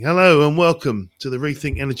Hello and welcome to the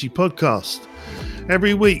Rethink Energy podcast.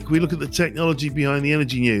 Every week we look at the technology behind the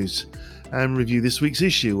energy news and review this week's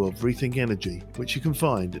issue of Rethink Energy, which you can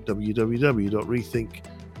find at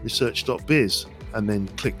www.rethinkresearch.biz and then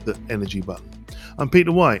click the energy button. I'm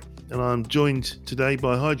Peter White and I'm joined today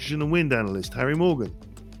by hydrogen and wind analyst Harry Morgan.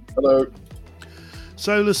 Hello.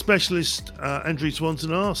 Solar specialist Andrew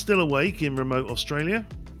Swanton still awake in remote Australia.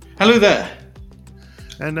 Hello there.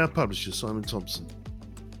 And our publisher Simon Thompson.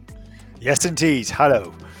 Yes, indeed.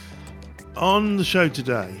 Hello. On the show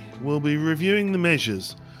today, we'll be reviewing the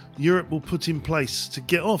measures Europe will put in place to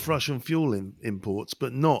get off Russian fuel imports,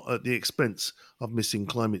 but not at the expense of missing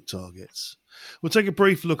climate targets. We'll take a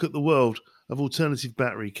brief look at the world of alternative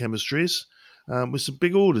battery chemistries with some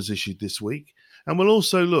big orders issued this week. And we'll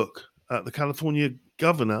also look at the California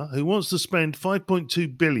governor who wants to spend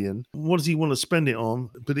 $5.2 billion. What does he want to spend it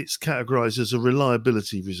on? But it's categorized as a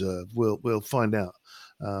reliability reserve. We'll find out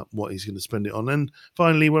what he's going to spend it on. And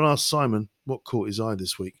finally, we'll ask Simon what caught his eye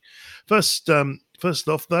this week. First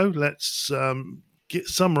off, though, let's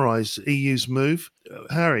summarise EU's move.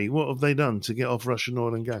 Harry, what have they done to get off Russian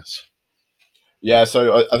oil and gas? Yeah,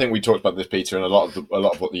 so I think we talked about this, Peter, and a lot of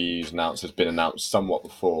what the EU's announced has been announced somewhat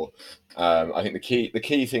before. I think the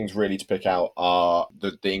key things really to pick out are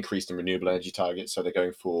the increase in renewable energy targets. So they're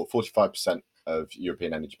going for 45% of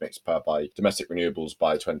European energy mix by domestic renewables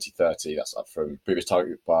by 2030. That's up from previous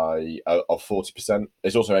target of 40%.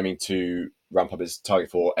 It's also aiming to ramp up its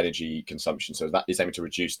target for energy consumption. So that is aiming to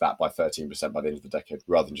reduce that by 13% by the end of the decade,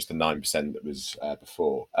 rather than just the 9% that was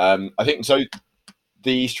before. I think so.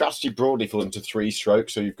 The strategy broadly falls into three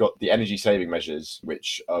strokes. So you've got the energy saving measures,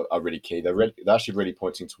 which are really key. They're actually really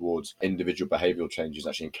pointing towards individual behavioural changes,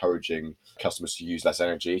 actually encouraging customers to use less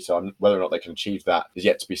energy. So whether or not they can achieve that is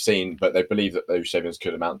yet to be seen, but they believe that those savings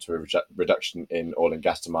could amount to a reduction in oil and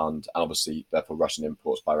gas demand and obviously therefore Russian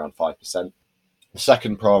imports by around 5%. The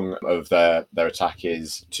second prong of their attack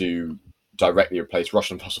is to directly replace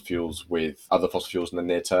Russian fossil fuels with other fossil fuels in the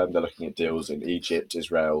near term. They're looking at deals in Egypt,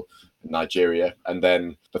 Israel, and Nigeria. And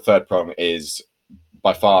then the third prong is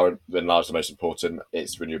by far and large the most important.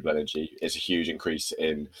 It's renewable energy. It's a huge increase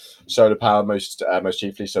in solar power, most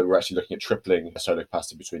chiefly. So we're actually looking at tripling solar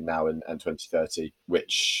capacity between now and 2030,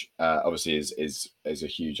 which obviously is a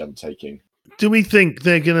huge undertaking. Do we think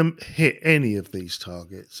they're going to hit any of these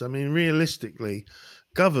targets? I mean, realistically,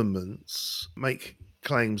 governments make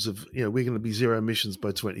claims of, we're going to be zero emissions by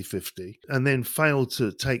 2050 and then fail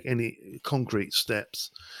to take any concrete steps.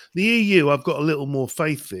 The EU, I've got a little more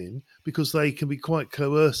faith in because they can be quite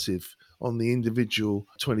coercive on the individual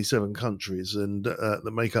 27 countries and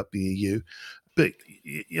that make up the EU. But,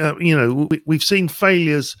 we've seen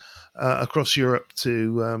failures across Europe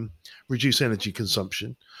to reduce energy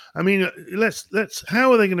consumption. I mean,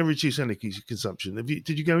 how are they going to reduce energy consumption?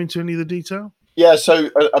 Did you go into any of the detail? Yeah, so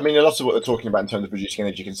I mean, a lot of what they're talking about in terms of reducing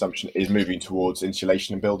energy consumption is moving towards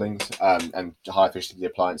insulation in buildings and high efficiency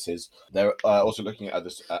appliances. They're also looking at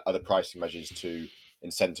other pricing measures to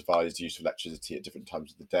incentivize the use of electricity at different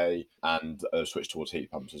times of the day and switch towards heat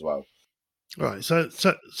pumps as well. Right, so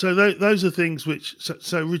those are things which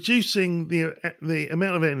so reducing the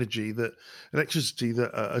amount of electricity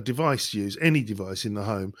that a device any device in the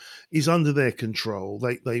home is under their control.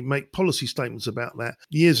 They make policy statements about that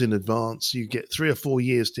years in advance. You get 3 or 4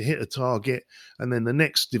 years to hit a target, and then the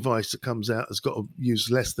next device that comes out has got to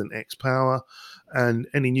use less than X power, and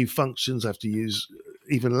any new functions have to use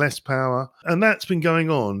even less power. And that's been going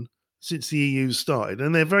on since the EU started,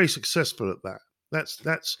 and they're very successful at that.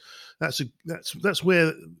 That's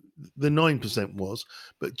where the 9% was,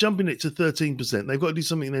 but jumping it to 13%, they've got to do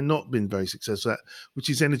something they've not been very successful at, which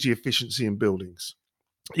is energy efficiency in buildings.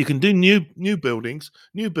 You can do new buildings.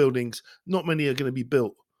 Not many are going to be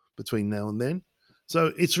built between now and then,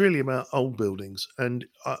 so it's really about old buildings and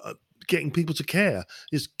getting people to care.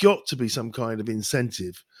 There's got to be some kind of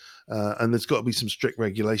incentive, and there's got to be some strict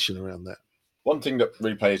regulation around that. One thing that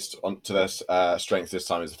really plays onto their strength this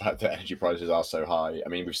time is the fact that energy prices are so high. I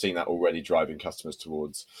mean, we've seen that already driving customers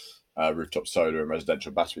towards rooftop solar and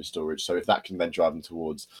residential battery storage. So if that can then drive them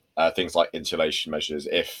towards things like insulation measures,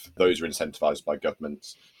 if those are incentivized by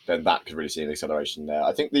governments, then that could really see an acceleration there.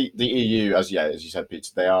 I think the EU, as you said,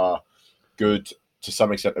 Peter, they are good to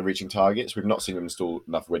some extent at reaching targets. We've not seen them install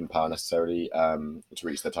enough wind power necessarily to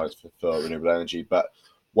reach their targets for renewable energy, but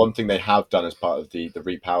one thing they have done as part of the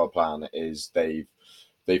Repower plan is they've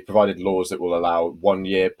They've provided laws that will allow 1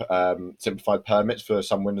 year simplified permits for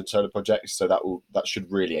some wind and solar projects. So that should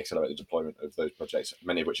really accelerate the deployment of those projects,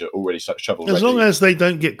 many of which are already shovel ready. As long as they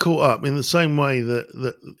don't get caught up in the same way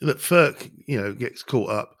that FERC, gets caught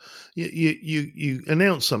up. You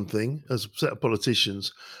announce something as a set of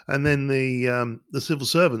politicians, and then the civil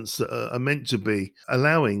servants that are meant to be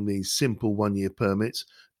allowing these simple 1 year permits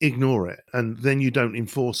ignore it, and then you don't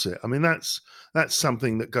enforce it. I mean, that's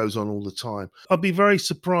something that goes on all the time. I'd be very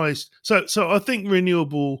surprised. So I think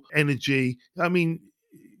renewable energy. I mean,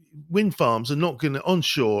 wind farms are not going to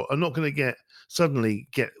onshore are not going to suddenly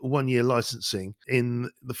get 1 year licensing in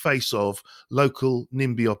the face of local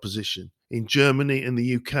NIMBY opposition in Germany and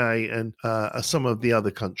the UK and some of the other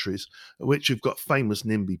countries which have got famous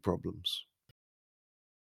NIMBY problems.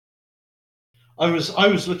 I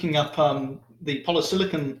was looking up the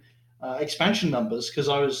polysilicon expansion numbers because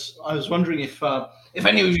I was wondering if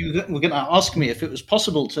any of you were going to ask me if it was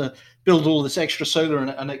possible to build all this extra solar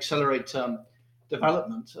and accelerate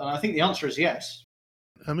development, and I think the answer is yes.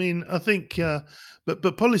 I mean, I think, but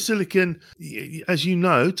polysilicon, as you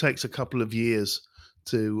know, takes a couple of years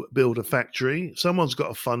to build a factory. Someone's got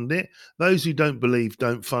to fund it. Those who don't believe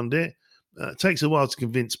don't fund it. It takes a while to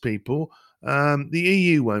convince people. The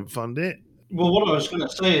EU won't fund it. Well, what I was going to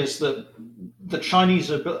say is that the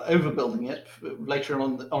Chinese are overbuilding it later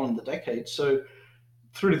on in the decade. So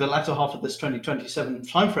through the latter half of this 2027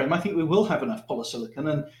 timeframe, I think we will have enough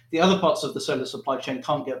polysilicon, and the other parts of the solar supply chain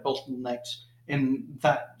can't get bottlenecked in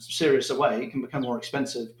that serious a way. It can become more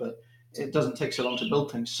expensive, but it doesn't take so long to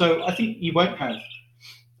build things. So I think you won't have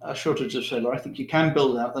a shortage of solar. I think you can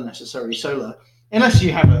build out the necessary solar, unless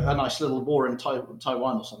you have a nice little war in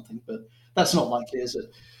Taiwan or something. But that's not likely, is it?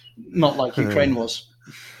 Not like Ukraine was.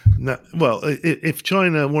 No, well, if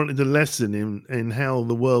China wanted a lesson in how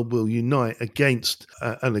the world will unite against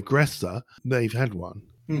an aggressor, they've had one.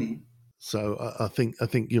 So I think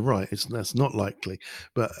you're right. That's not likely,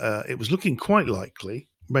 but it was looking quite likely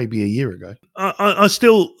maybe a year ago. I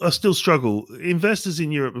still struggle. Investors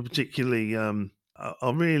in Europe, particularly,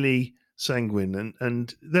 are really sanguine,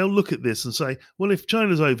 and they'll look at this and say, well, if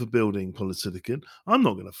China's overbuilding polysilicon, I'm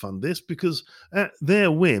not going to fund this because at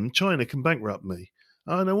their whim, China can bankrupt me.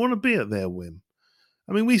 I don't want to be at their whim.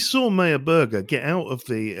 I mean, we saw Meyer Burger get out of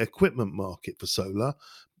the equipment market for solar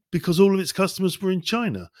because all of its customers were in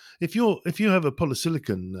China. If you have a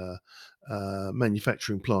polysilicon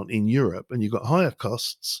manufacturing plant in Europe and you've got higher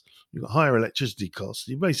costs, you've got higher electricity costs,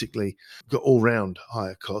 you basically got all round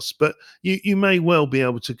higher costs, but you may well be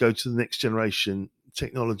able to go to the next generation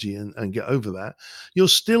technology and get over that. You're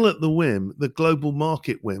still at the whim, the global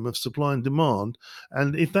market whim of supply and demand.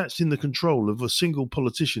 And if that's in the control of a single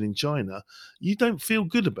politician in China, you don't feel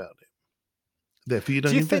good about it. Therefore, you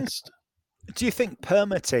don't invest. Do you think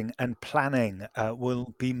permitting and planning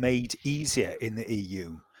will be made easier in the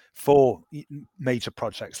EU for major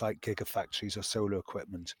projects like gigafactories or solar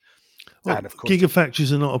equipment? Well, and of course,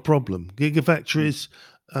 gigafactories are not a problem. Gigafactories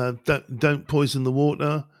don't poison the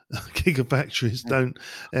water. Gigafactories don't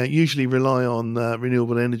usually rely on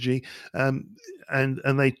renewable energy, and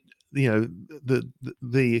they,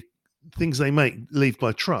 the things they make leave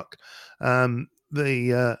by truck.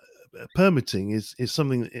 The permitting is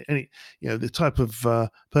something that the type of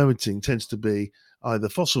permitting tends to be either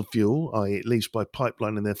fossil fuel, i.e. it leaves by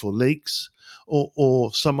pipeline and therefore leaks,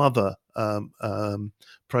 or some other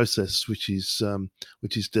process which is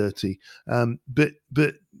dirty.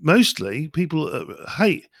 But mostly people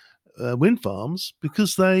hate wind farms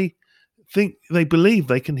because they believe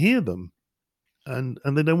they can hear them, and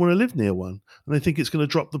they don't want to live near one, and they think it's going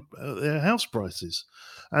to drop their house prices.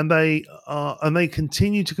 And they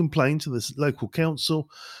continue to complain to the local council,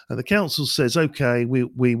 and the council says, "Okay,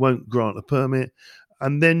 we won't grant a permit."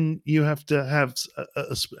 And then you have to have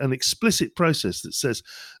an explicit process that says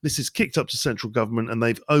this is kicked up to central government, and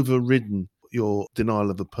they've overridden your denial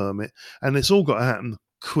of the permit, and it's all got to happen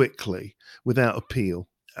quickly without appeal.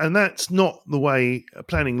 And that's not the way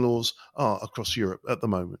planning laws are across Europe at the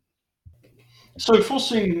moment. So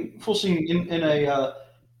forcing in a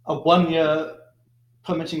 1 year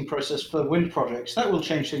permitting process for wind projects, that will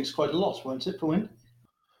change things quite a lot, won't it, for wind?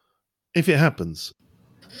 If it happens.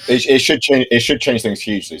 It should change. It should change things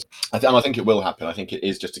hugely. I think it will happen. I think it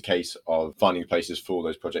is just a case of finding places for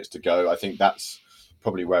those projects to go. I think that's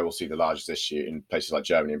probably where we'll see the largest issue in places like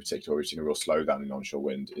Germany in particular. We've seen a real slowdown in onshore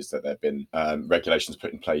wind, is that there have been regulations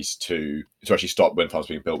put in place to actually stop wind farms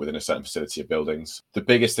being built within a certain vicinity of buildings. The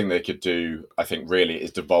biggest thing they could do, I think, really is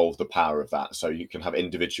devolve the power of that. So you can have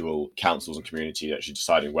individual councils and communities actually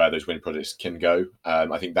deciding where those wind projects can go.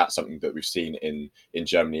 I think that's something that we've seen in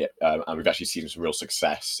Germany, and we've actually seen some real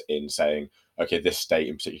success in saying, okay, this state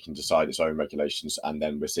in particular can decide its own regulations, and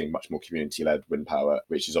then we're seeing much more community-led wind power,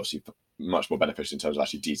 which is obviously much more beneficial in terms of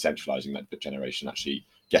actually decentralizing that generation, actually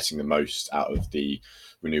getting the most out of the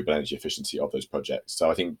renewable energy efficiency of those projects.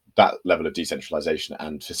 So I think that level of decentralization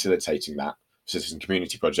and facilitating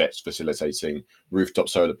community projects, facilitating rooftop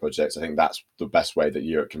solar projects, I think that's the best way that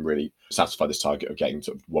Europe can really satisfy this target of getting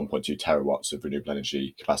sort of 1.2 terawatts of renewable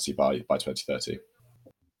energy capacity by 2030.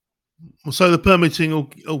 So the permitting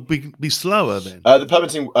will be slower then? The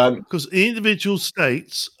permitting... Because individual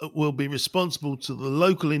states will be responsible to the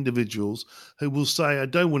local individuals who will say, I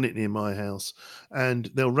don't want it near my house, and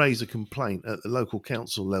they'll raise a complaint at the local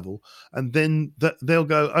council level, and then they'll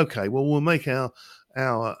go, okay, well, we'll make our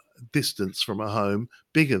distance from a home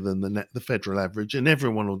bigger than the federal average, and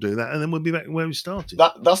everyone will do that, and then we'll be back where we started.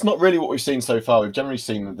 That's not really what we've seen so far. We've generally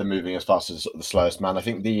seen them moving as fast as sort of the slowest man. I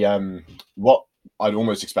think what I'd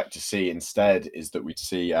almost expect to see instead is that we'd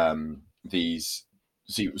see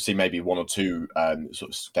see maybe one or two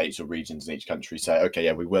sort of states or regions in each country say, okay,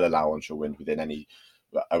 yeah, we will allow onshore wind within a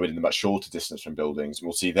much shorter distance from buildings. And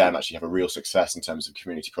we'll see them actually have a real success in terms of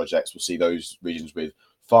community projects. We'll see those regions with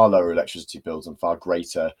far lower electricity bills and far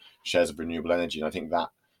greater shares of renewable energy. And I think that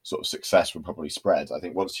sort of success will probably spread. I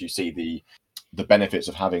think once you see the benefits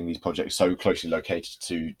of having these projects so closely located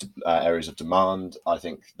to areas of demand, I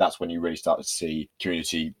think that's when you really start to see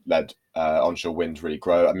community-led onshore wind really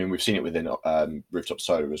grow. I mean, we've seen it within rooftop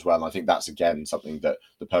solar as well. And I think that's, again, something that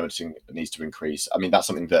the permitting needs to increase. I mean, that's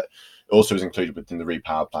something that also is included within the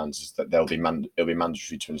repower plans, is that it'll be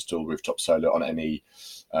mandatory to install rooftop solar on any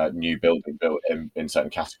new building built in certain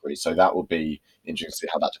categories. So that will be interesting to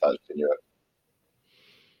see how that develops in Europe.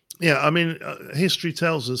 Yeah, I mean, history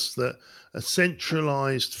tells us that a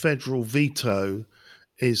centralized federal veto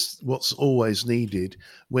is what's always needed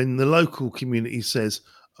when the local community says,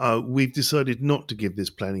 we've decided not to give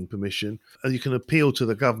this planning permission, and you can appeal to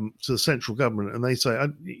the government, to the central government, and they say,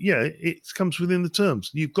 yeah, it comes within the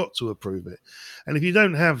terms. You've got to approve it. And if you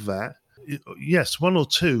don't have that, yes, one or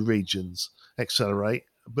two regions accelerate,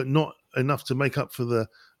 but not enough to make up for the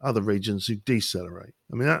other regions who decelerate.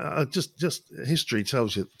 I mean, just history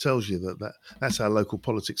tells you that's how local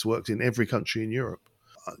politics works in every country in Europe.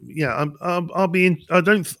 I'm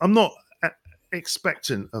not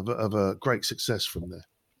expectant of a great success from there.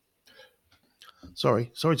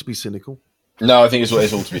 Sorry to be cynical. No, I think it's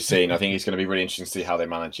all to be seen. I think it's going to be really interesting to see how they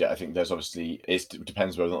manage it. I think there's obviously, it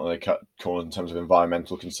depends whether or not they cut corners in terms of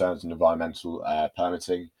environmental concerns and environmental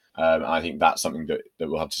permitting. I think that's something that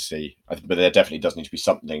we'll have to see. But there definitely does need to be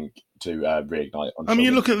something to reignite. I mean,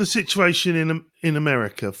 you look at the situation in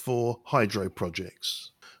America for hydro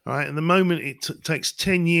projects, right? At the moment, it takes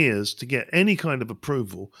 10 years to get any kind of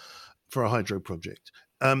approval for a hydro project.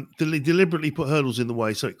 They deliberately put hurdles in the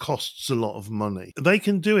way, so it costs a lot of money. They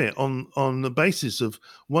can do it on the basis of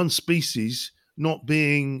one species not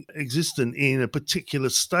being existent in a particular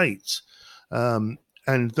state.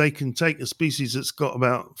 And they can take a species that's got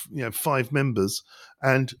about 5 members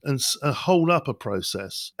and hold up a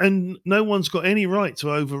process, and no one's got any right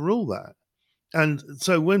to overrule that. And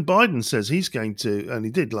so when Biden says he's going to, and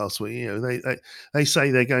he did last week, they say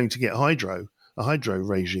they're going to get a hydro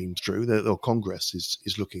regime through. Or Congress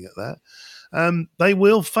is looking at that. They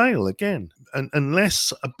will fail again, and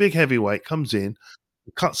unless a big heavyweight comes in,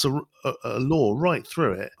 cuts a law right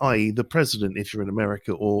through it, i.e. the president, if you're in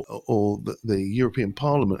America, or the European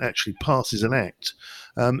Parliament actually passes an act.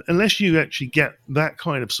 Unless you actually get that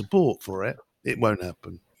kind of support for it, it won't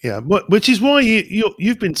happen. Yeah, which is why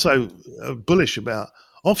you've been so bullish about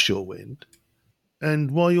offshore wind,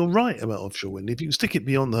 and why you're right about offshore wind. If you can stick it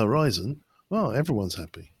beyond the horizon, well, everyone's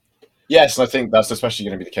happy. Yes, and I think that's especially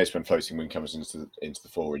going to be the case when floating wind comes into the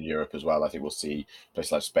fore in Europe as well. I think we'll see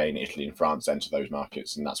places like Spain, Italy, and France enter those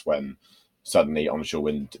markets, and that's when suddenly onshore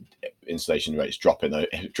wind installation rates drop in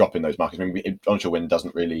those markets. I mean, onshore wind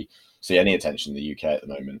doesn't really see any attention in the UK at the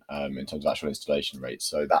moment in terms of actual installation rates.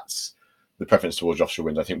 So that's the preference towards offshore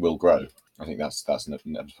wind, I think, will grow. I think that's an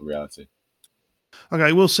inevitable reality.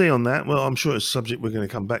 Okay, we'll see on that. Well, I'm sure it's a subject we're going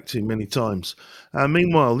to come back to many times.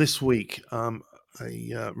 Meanwhile, this week, a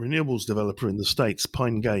renewables developer in the States,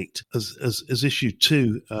 Pine Gate, has issued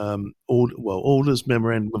 2 orders,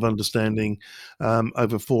 memorandum of understanding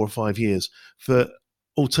over 4 or 5 years for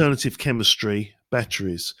alternative chemistry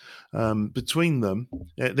batteries. Between them,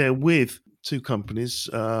 they're with 2 companies,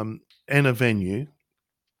 Enervenue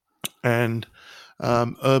and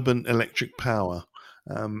Urban Electric Power,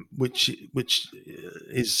 which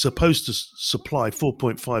is supposed to supply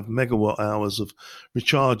 4.5 megawatt hours of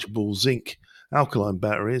rechargeable zinc alkaline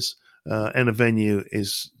batteries. Enervenue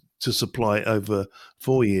is to supply over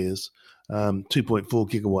 4 years 2.4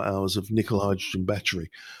 gigawatt hours of nickel hydrogen battery.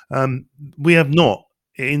 We have not,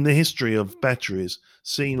 in the history of batteries,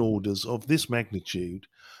 seen orders of this magnitude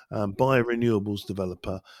by a renewables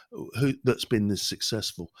developer that's been this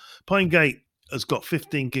successful. Pine Gate has got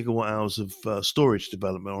 15 gigawatt hours of storage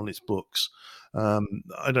development on its books.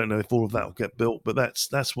 I don't know if all of that will get built, but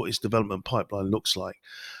that's what its development pipeline looks like.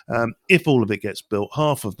 If all of it gets built,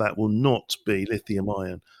 half of that will not be lithium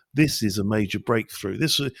ion. This is a major breakthrough.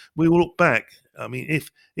 We will look back. I mean,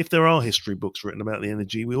 if there are history books written about the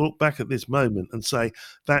energy, we will look back at this moment and say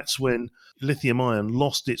that's when lithium ion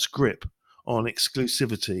lost its grip on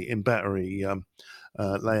exclusivity in battery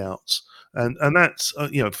layouts, and that's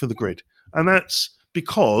for the grid, and that's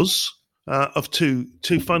because of two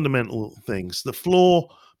fundamental things: the flaw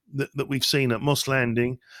that we've seen at Moss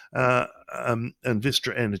Landing and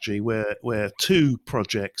Vistra Energy, where two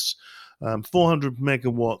projects, 400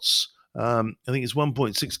 megawatts, I think it's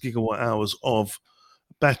 1.6 gigawatt hours of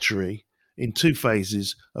battery in two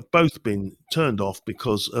phases, have both been turned off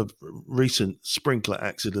because of recent sprinkler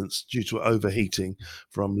accidents due to overheating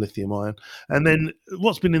from lithium ion. And then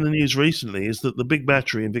what's been in the news recently is that the big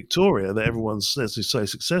battery in Victoria that everyone says is so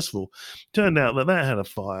successful, turned out that had a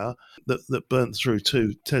fire that burnt through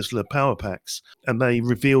two Tesla power packs, and they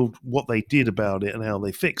revealed what they did about it and how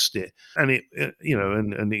they fixed it. And it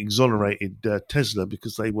exonerated Tesla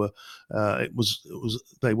because they were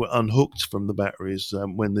they were unhooked from the batteries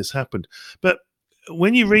when this happened. But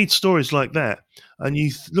when you read stories like that and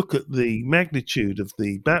you look at the magnitude of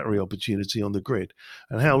the battery opportunity on the grid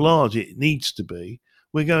and how large it needs to be,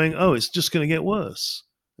 we're going, oh, it's just going to get worse.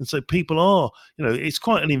 And so people are, it's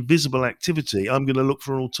quite an invisible activity. I'm going to look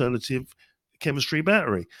for an alternative chemistry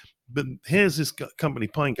battery. But here's this company,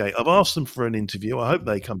 Pine Gate. I've asked them for an interview. I hope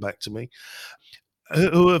they come back to me.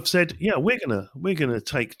 Who have said, yeah, we're gonna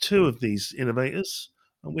take two of these innovators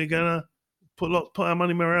and we're gonna put our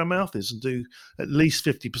money where our mouth is and do at least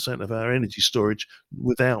 50% of our energy storage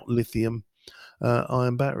without lithium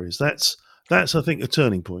ion batteries. That's I think a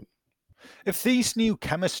turning point. If these new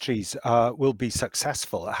chemistries will be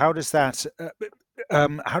successful, how does that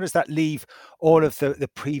leave all of the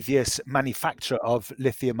previous manufacture of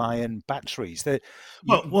lithium-ion batteries?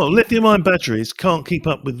 Well, lithium-ion batteries can't keep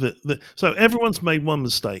up with so everyone's made one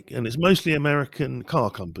mistake, and it's mostly American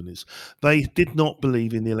car companies. They did not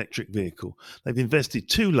believe in the electric vehicle. They've invested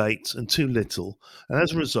too late and too little, and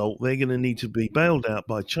as a result, they're going to need to be bailed out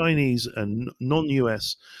by Chinese and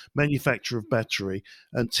non-US manufacturer of battery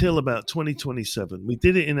until about 2027. We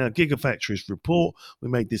did it in our Gigafactories report. We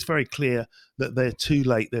made this very clear that they're too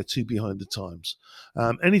late, they're too behind the times.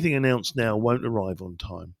 Anything announced now won't arrive on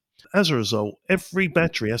time. As a result, every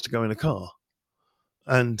battery has to go in a car.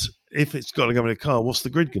 And if it's got to go in a car, what's the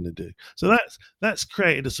grid going to do? So that's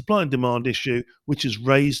created a supply and demand issue, which has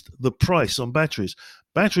raised the price on batteries.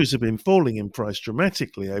 Batteries have been falling in price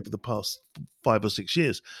dramatically over the past 5 or 6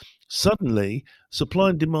 years. Suddenly, supply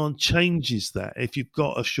and demand changes that if you've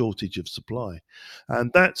got a shortage of supply.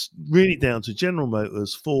 And that's really down to General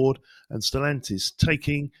Motors, Ford, and Stellantis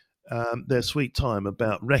taking their sweet time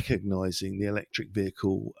about recognizing the electric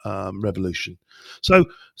vehicle revolution. So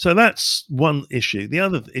that's one issue. The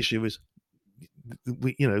other issue is,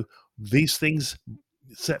 these things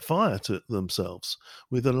set fire to themselves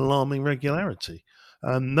with an alarming regularity.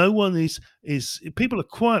 No one is people are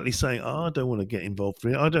quietly saying, I don't want to get involved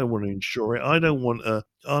in it. I don't want to insure it.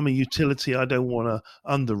 I'm a utility. I don't want to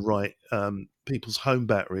underwrite people's home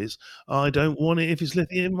batteries. I don't want it if it's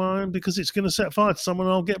lithium ion because it's going to set fire to someone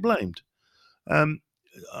and I'll get blamed.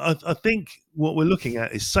 I think what we're looking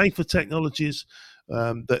at is safer technologies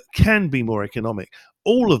that can be more economic.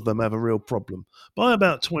 All of them have a real problem. By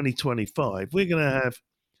about 2025, we're going to have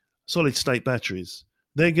solid state batteries.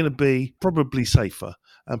 They're going to be probably safer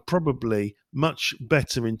and probably much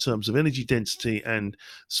better in terms of energy density and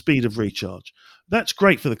speed of recharge. That's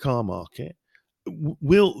great for the car market.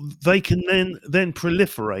 They can then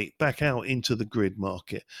proliferate back out into the grid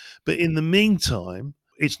market. But in the meantime,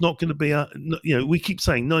 it's not going to be we keep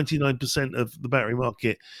saying 99% of the battery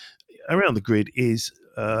market around the grid is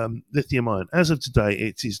lithium ion. As of today,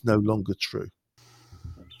 it is no longer true.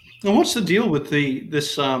 And what's the deal with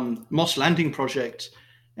this Moss Landing project?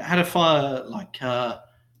 It had a fire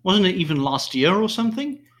wasn't it even last year or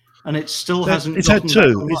something? And it still hasn't. It's had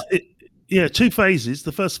two. Two phases.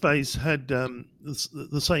 The first phase had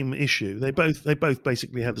the same issue. They both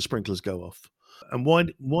basically had the sprinklers go off. And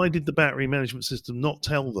why did the battery management system not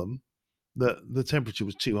tell them that the temperature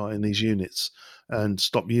was too high in these units and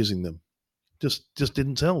stop using them? Just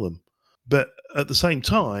didn't tell them. But at the same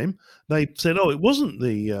time, they said, "Oh, it wasn't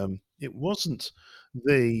the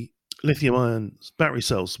lithium-ion battery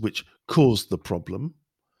cells which caused the problem.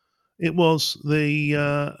 It was a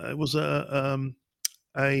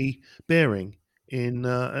bearing in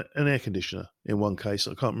an air conditioner in one case.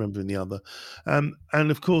 I can't remember in the other. And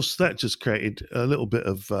of course, that just created a little bit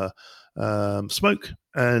of smoke,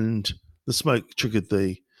 and the smoke triggered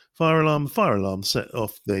the fire alarm. The fire alarm set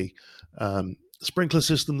off the sprinkler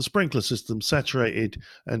system. The sprinkler system saturated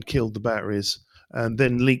and killed the batteries, and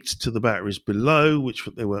then leaked to the batteries below, which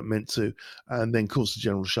they weren't meant to, and then caused a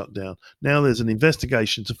general shutdown. Now there's an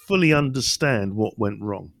investigation to fully understand what went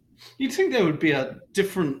wrong. You'd think there would be a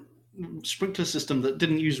different sprinkler system that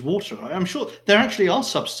didn't use water. I'm sure there actually are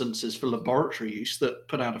substances for laboratory use that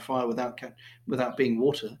put out a fire without being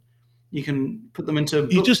water. You can put them into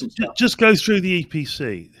books. You just go through the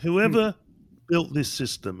EPC. Whoever built this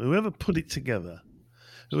system, whoever put it together,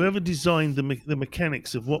 whoever designed the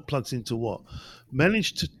mechanics of what plugs into what,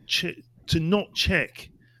 managed to not check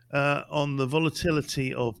on the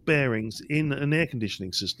volatility of bearings in an air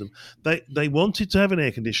conditioning system. They wanted to have an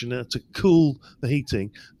air conditioner to cool the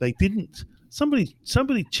heating. They didn't. Somebody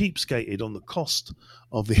cheapskated on the cost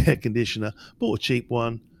of the air conditioner, bought a cheap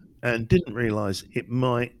one, and didn't realise it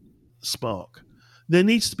might spark. There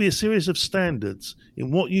needs to be a series of standards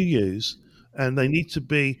in what you use, and they need to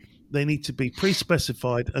be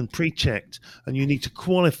pre-specified and pre-checked, and you need to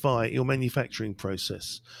qualify your manufacturing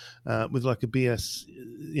process with like a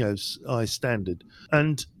BSI standard,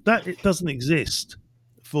 and that it doesn't exist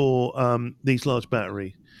for these large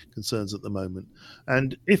battery concerns at the moment.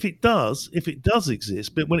 And if it does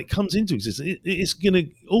exist, but when it comes into existence, it's going to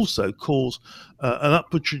also cause an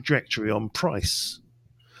upward trajectory on price.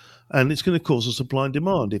 And it's going to cause a supply and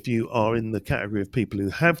demand. If you are in the category of people who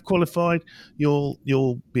have qualified, you'll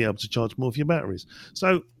be able to charge more for your batteries.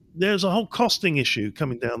 So there's a whole costing issue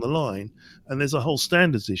coming down the line, and there's a whole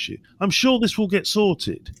standards issue. I'm sure this will get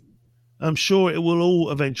sorted. I'm sure it will all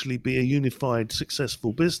eventually be a unified,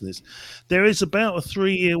 successful business. There is about a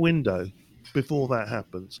 3-year window before that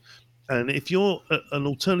happens. And if you're an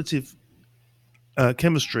alternative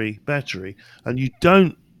chemistry battery and you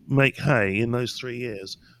don't make hay in those 3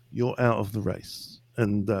 years, you're out of the race.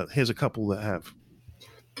 And here's a couple that have.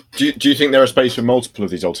 Do you think there are space for multiple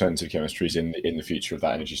of these alternative chemistries in the future of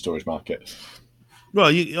that energy storage market?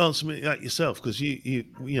 Well, you answer me that yourself, because you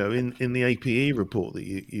know in the APE report that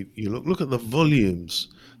you look at the volumes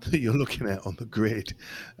that you're looking at on the grid.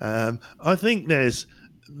 I think it's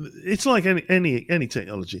like any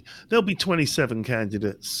technology. There'll be 27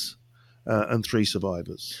 candidates and 3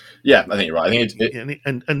 survivors. Yeah, I think you're right. I think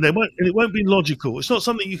it won't be logical. It's not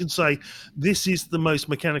something you can say this is the most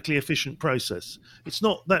mechanically efficient process. It's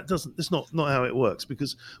not. It's not how it works,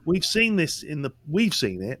 because we've seen it,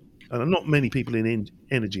 and not many people in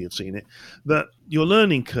energy have seen it. That your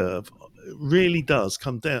learning curve really does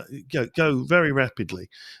come down, go very rapidly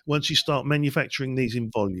once you start manufacturing these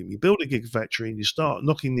in volume. You build a gigafactory and you start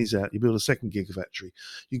knocking these out. You build a second gigafactory.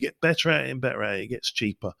 You get better at it and better at it. It gets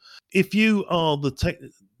cheaper. If you are the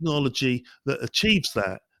technology that achieves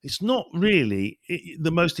that, it's not really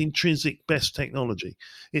the most intrinsic best technology.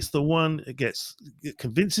 It's the one that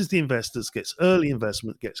convinces the investors, gets early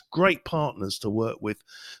investment, gets great partners to work with,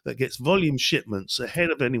 that gets volume shipments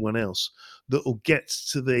ahead of anyone else, that will get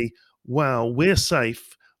to the wow, we're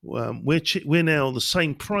safe. We're now the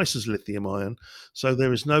same price as lithium ion, so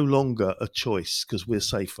there is no longer a choice because we're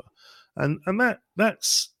safer. And that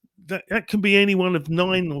can be any one of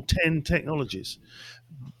 9 or 10 technologies,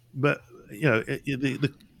 but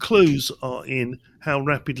the clues are in how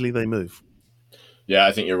rapidly they move. Yeah,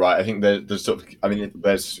 I think you're right. I think there's going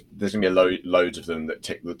to be loads of them that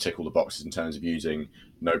tick all the boxes in terms of using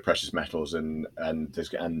no precious metals and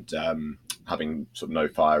having sort of no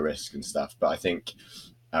fire risk and stuff. But I think,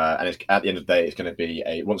 and at the end of the day, it's going to be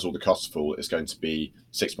once all the costs fall, it's going to be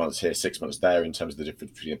 6 months here, 6 months there in terms of the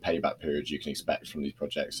difference between the payback periods you can expect from these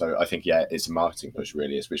projects. So I think, it's a marketing push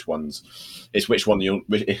really. It's whichever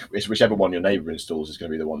one your neighbour installs is going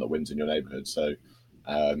to be the one that wins in your neighbourhood. So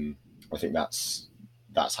I think that's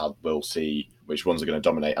how we'll see which ones are going to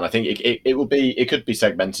dominate. And I think it could be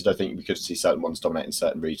segmented. I think we could see certain ones dominate in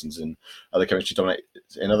certain regions and other chemistry dominate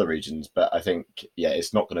in other regions. But I think,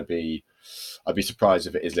 it's not going to be, I'd be surprised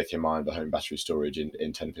if it is lithium ion for home battery storage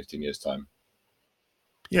in 10, 15 years time.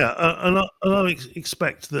 Yeah, and I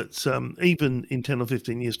expect that even in 10 or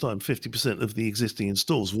 15 years time, 50% of the existing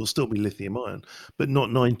installs will still be lithium ion, but not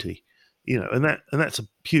 90, and that's a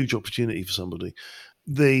huge opportunity for somebody.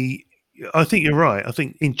 I think you're right. I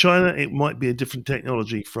think in China, it might be a different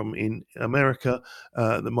technology from in America.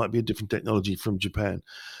 There might be a different technology from Japan,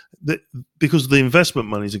 because the investment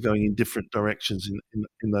monies are going in different directions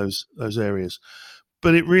in those areas.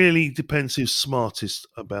 But it really depends who's smartest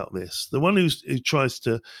about this. The one who tries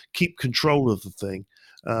to keep control of the thing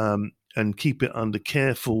and keep it under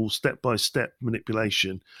careful step-by-step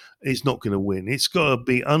manipulation is not going to win. It's got to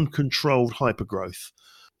be uncontrolled hypergrowth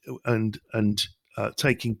and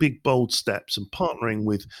taking big bold steps and partnering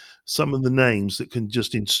with some of the names that can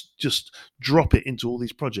just drop it into all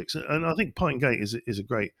these projects. And I think Pine Gate is a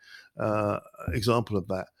great example of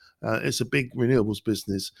that. It's a big renewables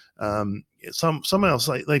business. Somehow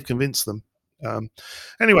they've convinced them.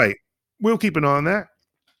 Anyway, we'll keep an eye on that.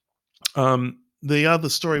 The other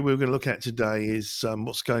story we're going to look at today is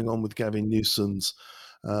what's going on with Gavin Newsom's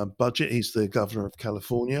budget. He's the governor of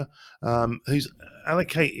California, who's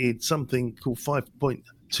allocated something called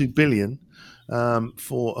 $5.2 billion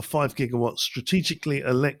for a 5 gigawatt strategically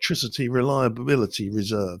electricity reliability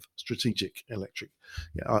reserve. Strategic electric.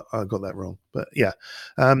 Yeah, I got that wrong. But yeah,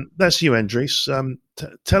 that's you, Andres.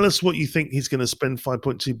 Tell us what you think he's going to spend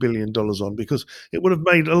 $5.2 billion on, because it would have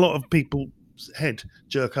made a lot of people's head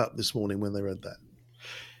jerk up this morning when they read that.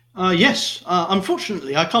 Yes.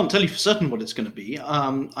 Unfortunately, I can't tell you for certain what it's going to be,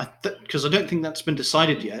 because I don't think that's been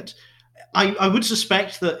decided yet. I would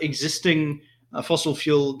suspect that existing fossil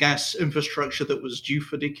fuel gas infrastructure that was due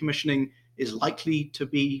for decommissioning is likely to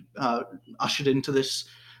be ushered into this.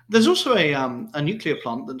 There's also a nuclear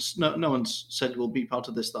plant that's no one's said will be part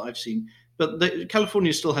of this that I've seen, but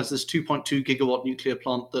California still has this 2.2 gigawatt nuclear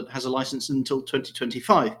plant that has a license until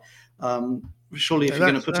 2025. Surely, if you're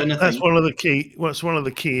going to put anything, that's one of the key. Well, it's one of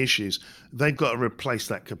the key issues. They've got to replace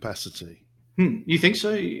that capacity. You think so?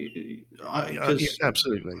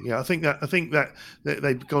 Absolutely. Yeah, I think that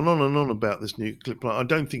they've gone on and on about this nuclear plant. I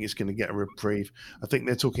don't think it's going to get a reprieve. I think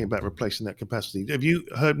they're talking about replacing that capacity. Have you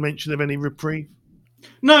heard mention of any reprieve?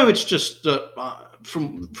 No, it's just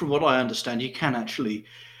from what I understand, you can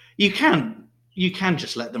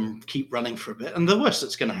just let them keep running for a bit, and the worst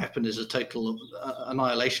that's going to happen is a total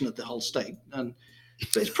annihilation of the whole state, and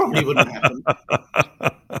it probably wouldn't happen.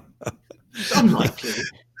 It's unlikely.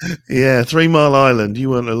 Yeah, 3 Mile Island, you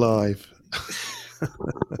weren't alive.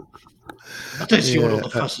 I don't see what all the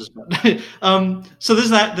fuss is about. So there's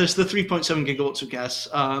that. There's the 3.7 gigawatts of gas.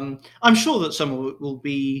 I'm sure that some of it will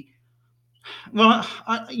be. Well,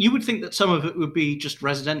 you would think that some of it would be just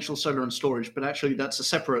residential solar and storage, but actually that's a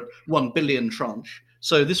separate 1 billion tranche.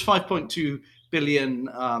 So this 5.2 billion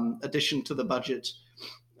addition to the budget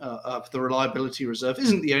of the reliability reserve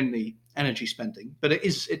isn't the only energy spending, but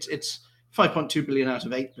it's 5.2 billion out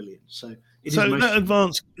of 8 billion. So that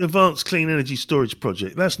advanced clean energy storage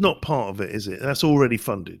project, that's not part of it, is it? That's already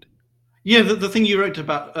funded. Yeah, the thing you wrote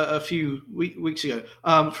about a few weeks ago,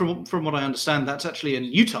 from what I understand, that's actually in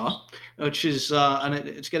Utah, which is and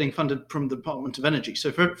it's getting funded from the Department of Energy,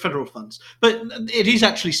 so federal funds. But it is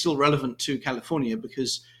actually still relevant to California,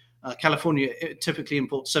 because California typically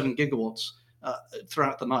imports 7 gigawatts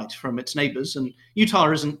throughout the night from its neighbors, and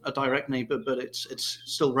Utah isn't a direct neighbor, but it's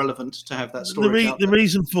still relevant to have that storage. The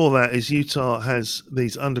reason for that is Utah has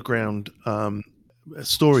these underground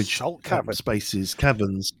storage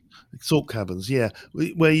caverns. Salt caverns, yeah,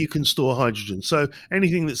 where you can store hydrogen. So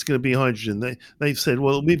anything that's going to be hydrogen, they've said,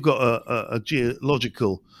 well, we've got a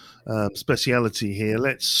geological speciality here.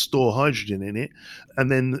 Let's store hydrogen in it, and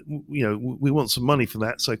then we want some money for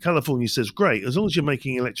that. So California says, great, as long as you're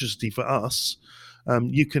making electricity for us,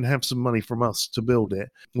 you can have some money from us to build it,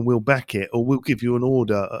 and we'll back it, or we'll give you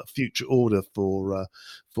a future order for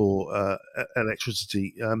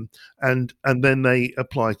electricity, and then they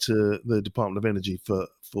apply to the Department of Energy for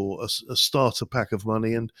a starter pack of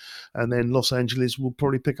money, and then Los Angeles will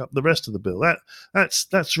probably pick up the rest of the bill.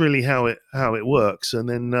 That's really how it works, and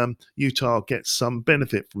then Utah gets some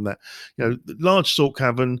benefit from that. Large salt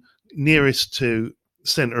cavern nearest to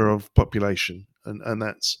center of population. And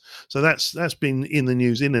that's been in the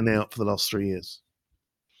news in and out for the last 3 years.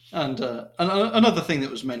 And another thing that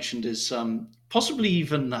was mentioned is possibly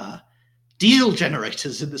even diesel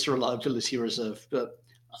generators in this reliability reserve. But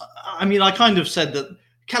I mean, I kind of said that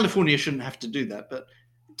California shouldn't have to do that, but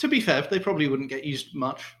to be fair, they probably wouldn't get used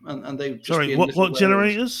much, and they just sorry, what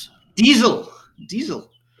generators? Diesel.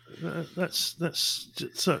 That's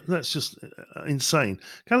just insane.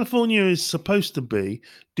 California is supposed to be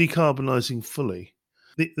decarbonising fully.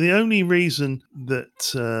 The only reason that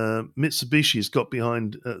Mitsubishi has got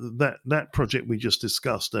behind that project we just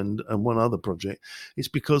discussed and one other project is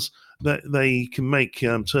because they can make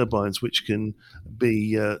turbines which can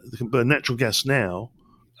burn natural gas now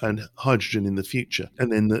and hydrogen in the future,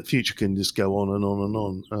 and then the future can just go on and on and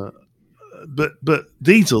on. But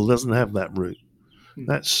diesel doesn't have that route.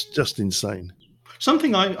 That's just insane.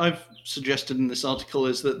 Something I've suggested in this article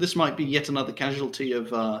is that this might be yet another casualty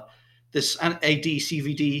of this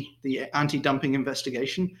AD/CVD, the anti-dumping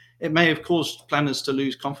investigation, it may have caused planners to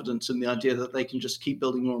lose confidence in the idea that they can just keep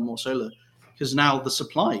building more and more solar, because now the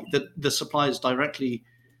supply is directly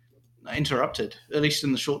interrupted, at least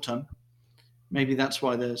in the short term. Maybe that's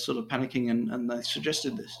why they're sort of panicking and they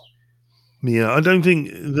suggested this. Yeah, I don't think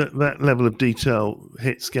that level of detail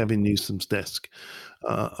hits Gavin Newsom's desk.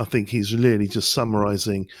 I think he's really just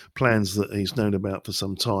summarising plans that he's known about for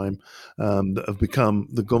some time, that have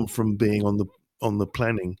gone from being on the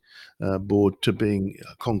planning board to being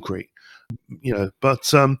concrete.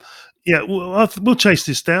 But yeah, we'll chase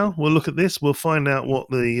this down. We'll look at this. We'll find out what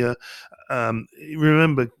the.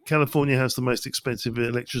 Remember, California has the most expensive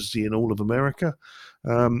electricity in all of America,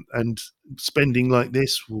 and spending like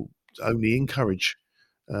this will only encourage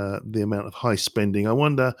the amount of high spending. I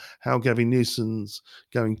wonder how Gavin Newsom's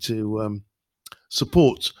going to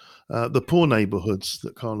support the poor neighbourhoods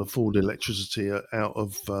that can't afford electricity out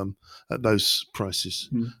of at those prices.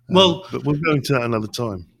 But we'll go into that another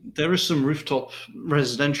time. There is some rooftop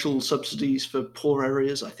residential subsidies for poor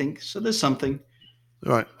areas, I think. So there's something.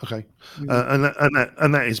 Right. Okay. And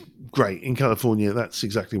that is great in California. That's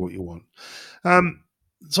exactly what you want.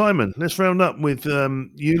 Simon, let's round up with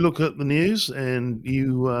you look at the news and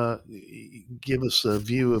you give us a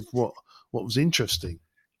view of what was interesting.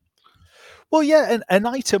 Well, yeah, an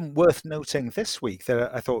item worth noting this week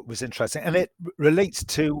that I thought was interesting, and it relates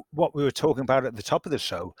to what we were talking about at the top of the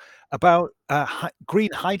show about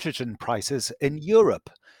green hydrogen prices in Europe.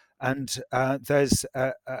 And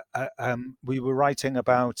we were writing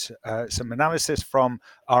about some analysis from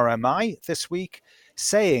RMI this week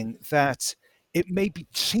saying that it may be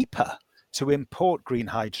cheaper to import green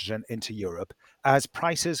hydrogen into Europe as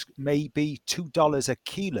prices may be $2 a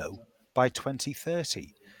kilo by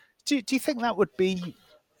 2030. Do you think that would be,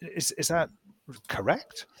 is that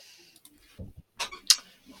correct?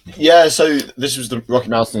 Yeah, so this was the Rocky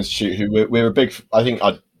Mountain Institute, who we're a big, I think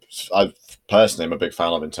I personally am a big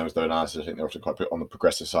fan of in terms of their analysis. I think they're often quite on the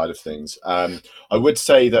progressive side of things. I would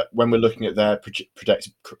say that when we're looking at their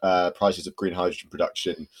projected prices of green hydrogen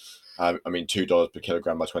production, I mean, $2 per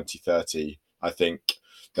kilogram by 2030, I think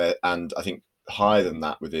and I think higher than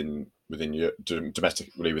that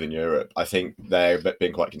domestically within Europe. I think they're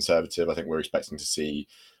being quite conservative. I think we're expecting to see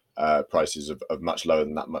prices of much lower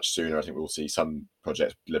than that much sooner. I think we'll see some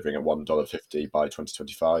projects delivering at $1.50 by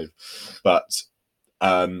 2025. But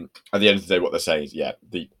at the end of the day, what they're saying is,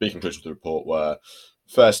 the big conclusions of the report were,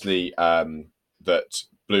 firstly, that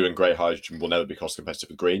blue and grey hydrogen will never be cost competitive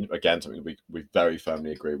with green. Again, something we very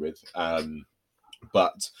firmly agree with.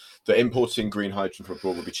 But the importing green hydrogen from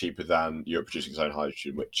abroad will be cheaper than Europe producing its own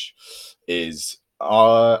hydrogen, which is,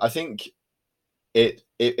 I think, it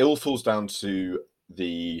all falls down to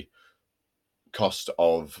the cost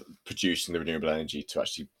of producing the renewable energy to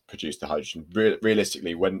actually produce the hydrogen.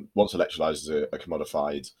 Realistically, once electrolyzers are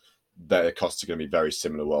commodified, their costs are going to be very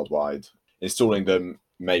similar worldwide. Installing them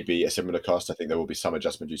may be a similar cost. I think there will be some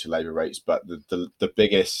adjustment due to labour rates, but the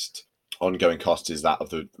biggest ongoing cost is that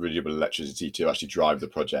of the renewable electricity to actually drive the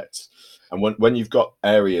project. And when you've got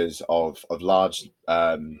areas of large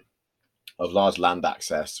land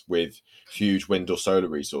access with huge wind or solar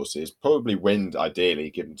resources, probably wind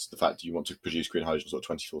ideally, given the fact that you want to produce green hydrogen sort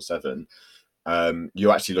of 24/7,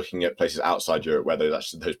 you're actually looking at places outside Europe where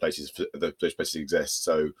those places exist.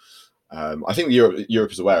 So I think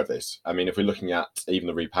Europe is aware of this. I mean, if we're looking at even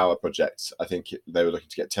the Repower project, I think they were looking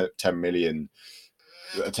to get 10 million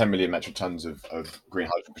metric tons of green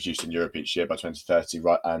hydrogen produced in Europe each year by 2030,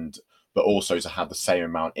 right? But also to have the same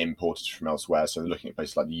amount imported from elsewhere. So looking at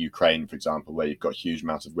places like the Ukraine, for example, where you've got a huge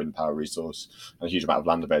amount of wind power resource and a huge amount of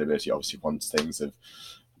land availability, obviously once things have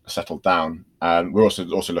settled down. We're also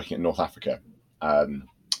looking at North Africa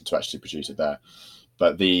to actually produce it there.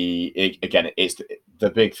 But it's the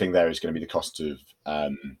big thing there is going to be the cost of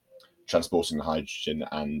transporting the hydrogen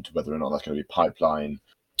and whether or not that's going to be pipeline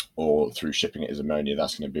or through shipping it as ammonia.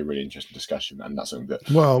 That's going to be a really interesting discussion, and that's something that...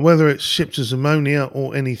 Well, whether it's shipped as ammonia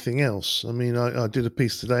or anything else. I mean, I did a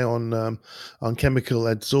piece today on chemical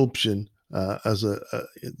adsorption as a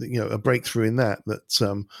breakthrough in that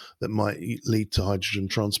might lead to hydrogen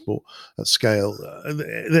transport at scale.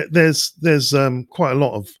 There's quite a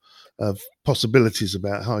lot of possibilities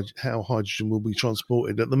about how hydrogen will be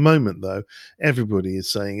transported. At the moment, though, everybody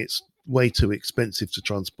is saying it's way too expensive to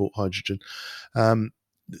transport hydrogen.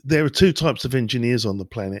 There are two types of engineers on the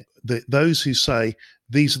planet. Those who say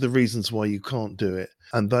these are the reasons why you can't do it,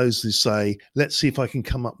 and those who say, let's see if I can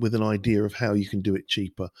come up with an idea of how you can do it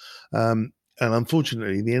cheaper. And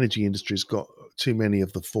unfortunately, the energy industry's got too many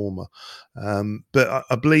of the former. But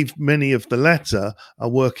I believe many of the latter are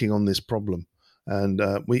working on this problem. And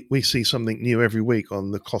we see something new every week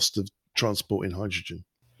on the cost of transporting hydrogen.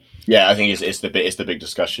 Yeah, I think it's the big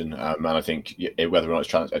discussion, and I think whether or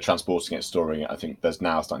not it's transporting it, storing it. I think there's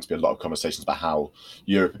now starting to be a lot of conversations about how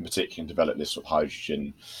Europe in particular can develop this sort of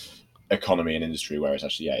hydrogen economy and industry, where it's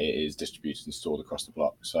actually it is distributed and stored across the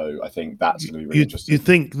block. So I think that's going to be really interesting. You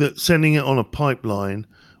think that sending it on a pipeline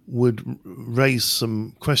would raise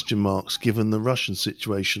some question marks given the Russian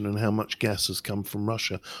situation and how much gas has come from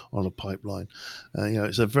Russia on a pipeline?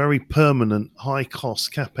 It's a very permanent,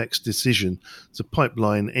 high-cost capex decision to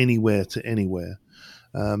pipeline anywhere to anywhere.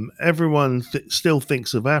 Everyone still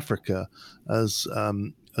thinks of Africa as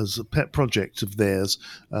a pet project of theirs,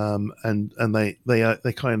 and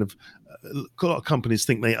they kind of. A lot of companies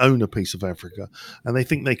think they own a piece of Africa, and they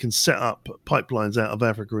think they can set up pipelines out of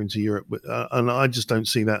Africa into Europe. And I just don't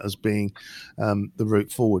see that as being the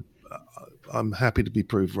route forward. I'm happy to be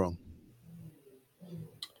proved wrong.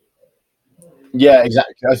 Yeah,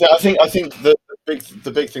 exactly. I think the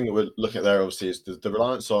big thing that we're looking at there obviously is the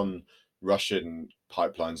reliance on Russian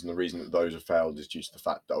pipelines, and the reason that those have failed is due to the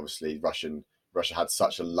fact that obviously Russia had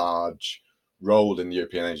such a large role in the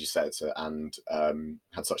European energy sector and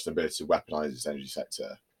had such an ability to weaponize its energy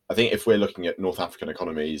sector. I think if we're looking at North African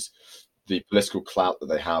economies, the political clout that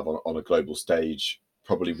they have on a global stage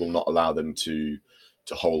probably will not allow them to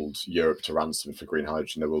hold Europe to ransom for green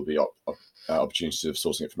hydrogen. There will be opportunities of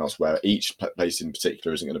sourcing it from elsewhere. Each place in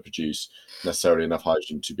particular isn't going to produce necessarily enough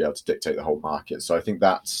hydrogen to be able to dictate the whole market. So I think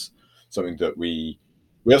that's something that we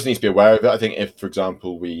also need to be aware of it. I think if, for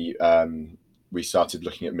example, we started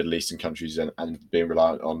looking at Middle Eastern countries and being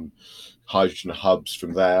reliant on hydrogen hubs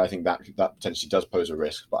from there, I think that potentially does pose a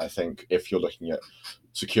risk. But I think if you're looking at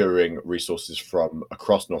securing resources from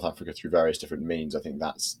across North Africa through various different means, I think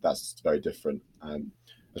that's very different.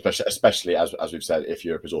 Especially as we've said, if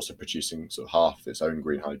Europe is also producing sort of half its own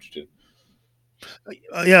green hydrogen.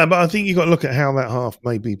 Yeah, but I think you've got to look at how that half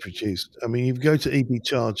may be produced. I mean, you go to EV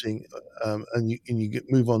charging and you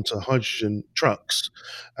move on to hydrogen trucks,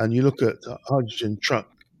 and you look at hydrogen truck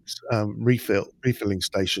refilling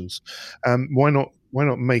stations. Why not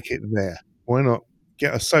make it there? Why not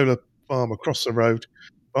get a solar farm across the road,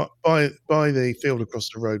 buy the field across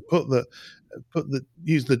the road,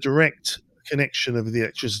 use the direct connection of the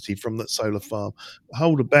electricity from that solar farm,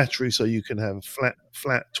 hold a battery so you can have flat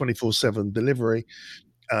 24/7 delivery,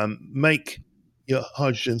 make your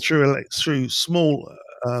hydrogen through small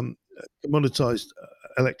commoditized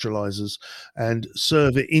electrolyzers and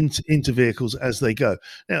serve it into vehicles as they go.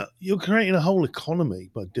 Now you're creating a whole economy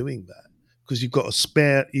by doing that, because you've got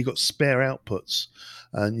spare outputs,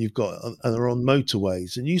 and they're on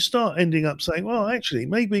motorways, and you start ending up saying, well, actually,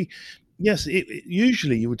 maybe. Yes,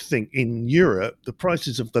 usually you would think in Europe the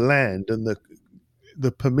prices of the land and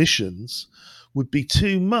the permissions would be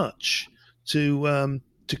too much to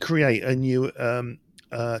create a new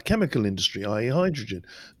chemical industry, i.e. hydrogen.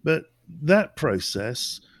 But that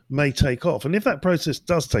process may take off. And if that process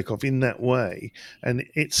does take off in that way, and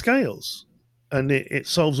it scales, and it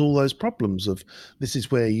solves all those problems of this is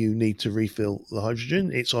where you need to refill the hydrogen.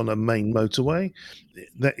 It's on a main motorway.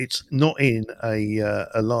 That it's not in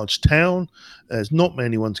a large town. There's not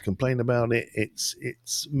anyone to complain about it. It's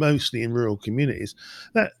mostly in rural communities.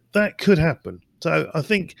 That could happen. So I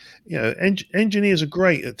think engineers are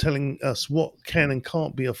great at telling us what can and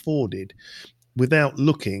can't be afforded, without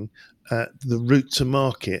looking at the route to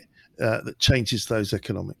market that changes those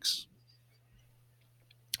economics.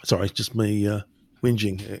 Sorry, just me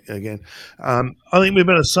whinging again. I think we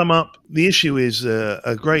better sum up. The issue is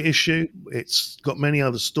a great issue. It's got many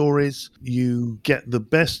other stories. You get the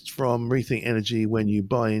best from Rethink Energy when you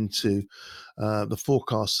buy into the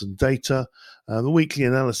forecasts and data. The weekly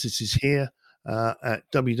analysis is here at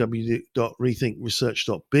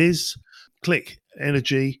www.rethinkresearch.biz. Click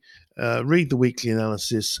Energy, read the weekly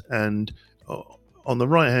analysis, and on the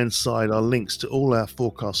right-hand side are links to all our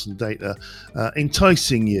forecasts and data,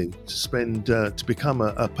 enticing you to become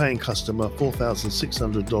a paying customer.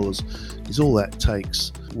 $4,600 is all that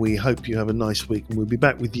takes. We hope you have a nice week, and we'll be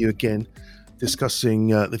back with you again discussing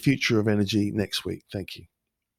the future of energy next week. Thank you.